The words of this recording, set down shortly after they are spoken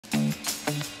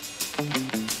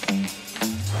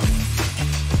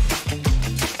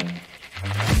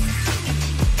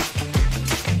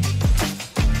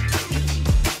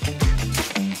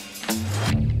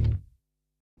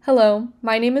Hello,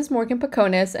 my name is Morgan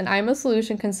Paconis, and I'm a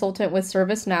solution consultant with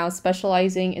ServiceNow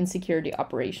specializing in security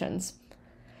operations.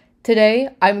 Today,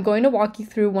 I'm going to walk you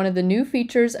through one of the new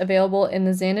features available in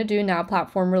the Xanadu Now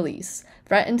platform release,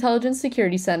 Threat Intelligence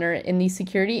Security Center in the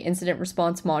Security Incident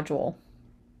Response module.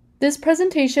 This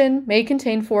presentation may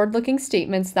contain forward-looking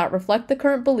statements that reflect the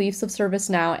current beliefs of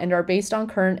ServiceNow and are based on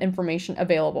current information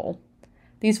available.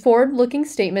 These forward-looking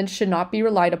statements should not be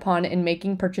relied upon in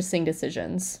making purchasing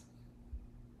decisions.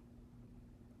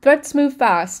 Threats move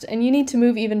fast, and you need to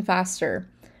move even faster.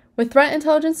 With Threat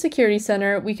Intelligence Security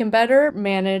Center, we can better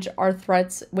manage our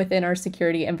threats within our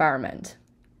security environment.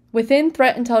 Within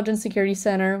Threat Intelligence Security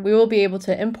Center, we will be able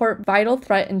to import vital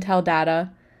threat intel data,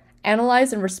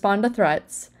 analyze and respond to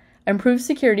threats, improve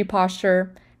security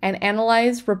posture, and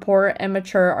analyze, report, and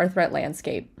mature our threat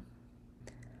landscape.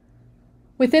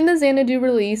 Within the Xanadu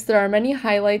release, there are many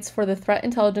highlights for the Threat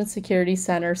Intelligence Security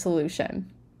Center solution.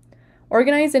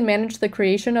 Organize and manage the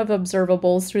creation of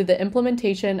observables through the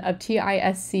implementation of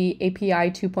TISC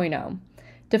API 2.0.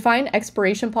 Define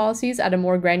expiration policies at a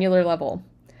more granular level.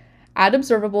 Add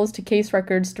observables to case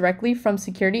records directly from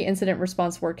Security Incident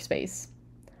Response Workspace.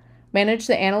 Manage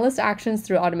the analyst actions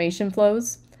through automation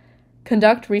flows.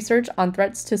 Conduct research on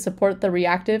threats to support the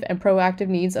reactive and proactive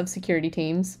needs of security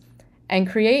teams. And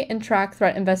create and track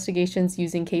threat investigations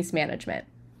using case management.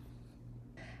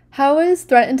 How is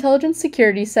Threat Intelligence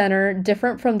Security Center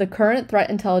different from the current Threat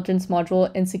Intelligence module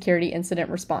in Security Incident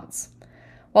Response?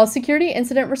 While Security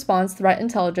Incident Response Threat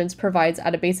Intelligence provides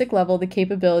at a basic level the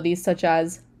capabilities such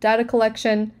as data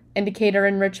collection, indicator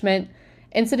enrichment,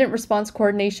 incident response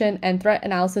coordination, and threat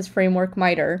analysis framework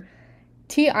MITRE,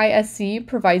 TISC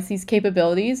provides these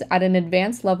capabilities at an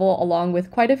advanced level along with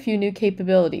quite a few new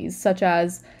capabilities such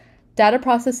as data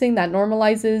processing that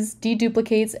normalizes,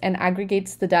 deduplicates, and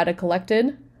aggregates the data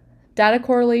collected, data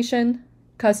correlation,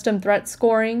 custom threat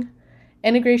scoring,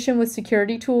 integration with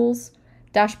security tools,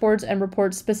 dashboards and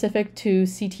reports specific to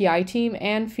CTI team,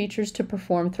 and features to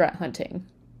perform threat hunting.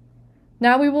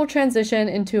 Now we will transition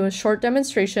into a short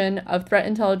demonstration of Threat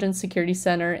Intelligence Security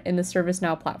Center in the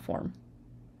ServiceNow platform.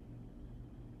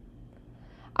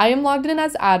 I am logged in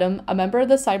as Adam, a member of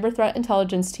the Cyber Threat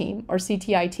Intelligence team, or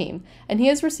CTI team, and he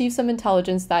has received some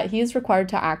intelligence that he is required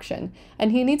to action,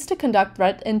 and he needs to conduct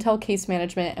threat intel case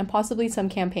management and possibly some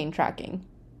campaign tracking.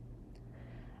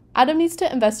 Adam needs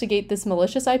to investigate this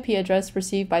malicious IP address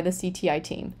received by the CTI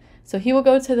team, so he will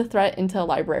go to the threat intel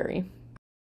library.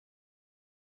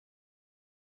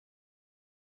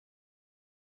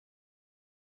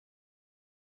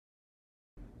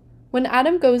 When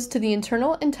Adam goes to the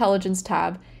Internal Intelligence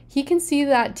tab, he can see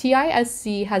that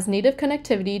TISC has native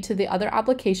connectivity to the other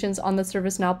applications on the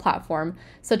ServiceNow platform,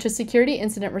 such as Security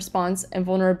Incident Response and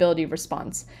Vulnerability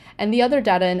Response, and the other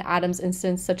data in Adam's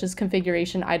instance, such as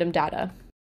configuration item data.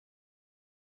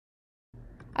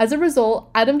 As a result,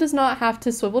 Adam does not have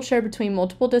to swivel chair between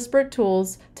multiple disparate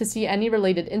tools to see any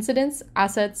related incidents,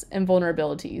 assets, and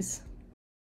vulnerabilities.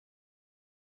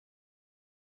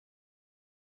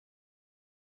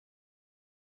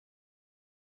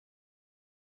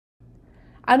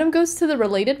 Adam goes to the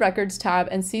Related Records tab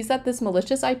and sees that this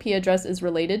malicious IP address is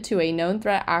related to a known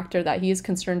threat actor that he is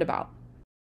concerned about.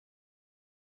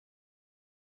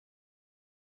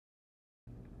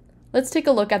 Let's take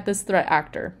a look at this threat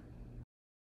actor.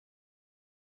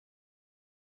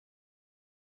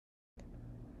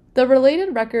 The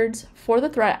related records for the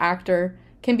threat actor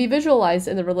can be visualized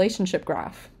in the relationship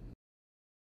graph.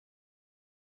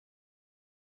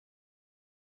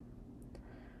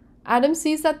 Adam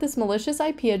sees that this malicious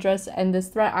IP address and this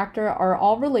threat actor are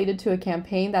all related to a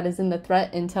campaign that is in the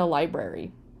threat intel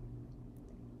library.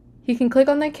 He can click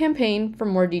on that campaign for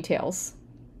more details.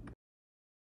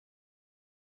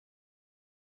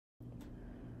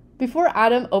 Before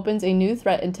Adam opens a new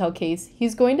threat intel case,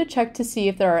 he's going to check to see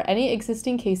if there are any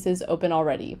existing cases open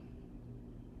already.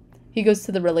 He goes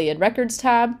to the Related Records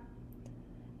tab,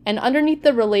 and underneath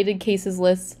the related cases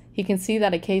list, he can see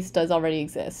that a case does already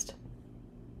exist.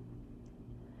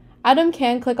 Adam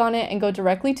can click on it and go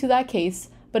directly to that case,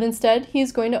 but instead he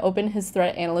is going to open his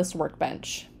Threat Analyst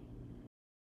workbench.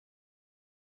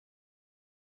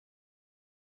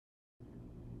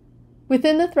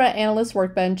 Within the Threat Analyst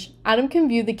workbench, Adam can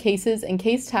view the cases and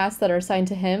case tasks that are assigned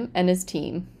to him and his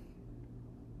team.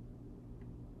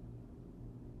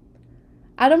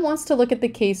 Adam wants to look at the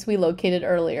case we located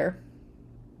earlier.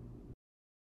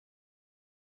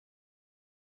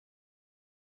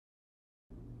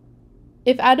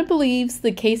 If Adam believes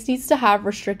the case needs to have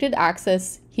restricted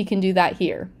access, he can do that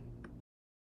here.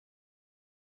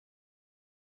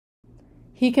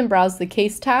 He can browse the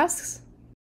case tasks,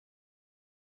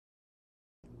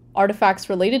 artifacts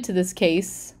related to this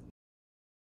case,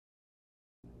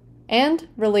 and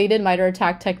related MITRE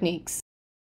attack techniques.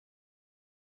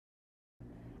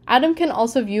 Adam can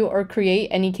also view or create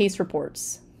any case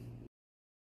reports.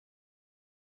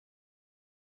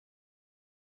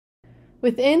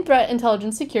 Within Threat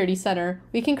Intelligence Security Center,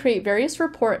 we can create various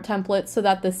report templates so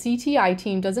that the CTI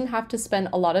team doesn't have to spend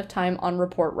a lot of time on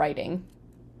report writing.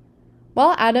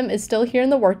 While Adam is still here in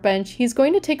the workbench, he's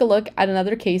going to take a look at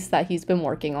another case that he's been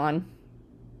working on.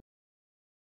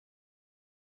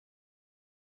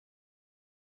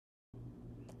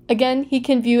 Again, he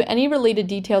can view any related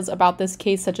details about this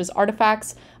case such as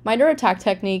artifacts, MITRE attack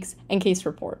techniques, and case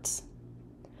reports.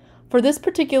 For this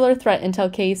particular threat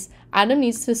intel case, Adam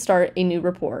needs to start a new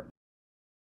report.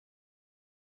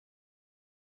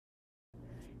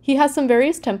 He has some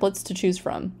various templates to choose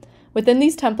from. Within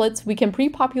these templates, we can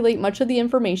pre-populate much of the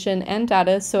information and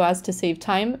data so as to save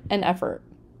time and effort.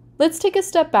 Let's take a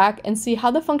step back and see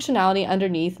how the functionality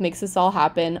underneath makes this all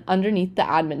happen underneath the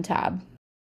Admin tab.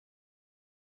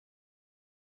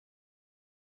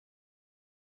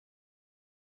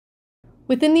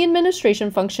 Within the administration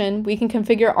function, we can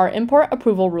configure our import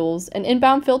approval rules and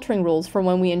inbound filtering rules for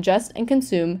when we ingest and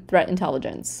consume threat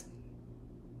intelligence.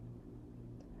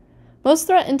 Most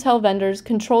threat intel vendors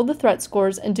control the threat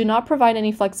scores and do not provide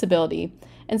any flexibility.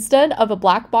 Instead of a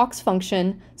black box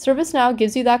function, ServiceNow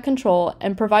gives you that control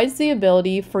and provides the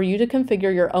ability for you to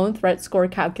configure your own threat score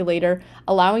calculator,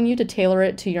 allowing you to tailor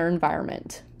it to your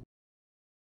environment.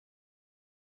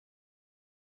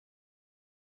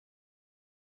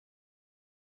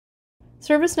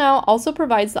 ServiceNow also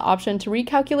provides the option to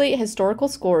recalculate historical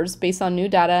scores based on new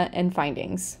data and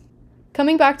findings.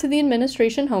 Coming back to the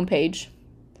administration homepage,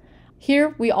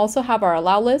 here we also have our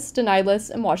allow lists, denied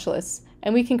lists, and watch lists,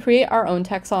 and we can create our own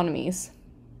taxonomies.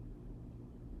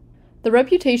 The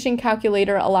reputation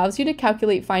calculator allows you to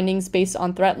calculate findings based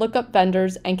on threat lookup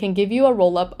vendors and can give you a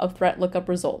roll-up of threat lookup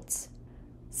results.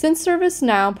 Since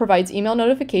ServiceNow provides email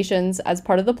notifications as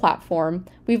part of the platform,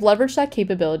 we've leveraged that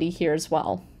capability here as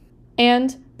well.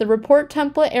 And the report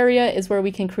template area is where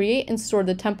we can create and store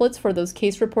the templates for those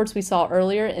case reports we saw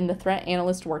earlier in the Threat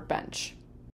Analyst workbench.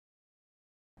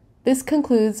 This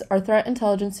concludes our Threat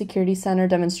Intelligence Security Center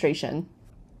demonstration.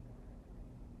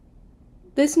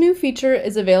 This new feature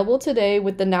is available today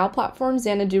with the Now Platform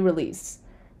Xanadu release.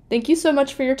 Thank you so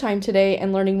much for your time today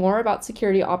and learning more about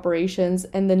security operations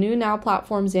and the new Now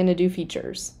Platform Xanadu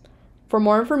features. For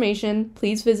more information,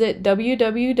 please visit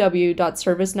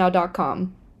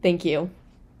www.servicenow.com. Thank you.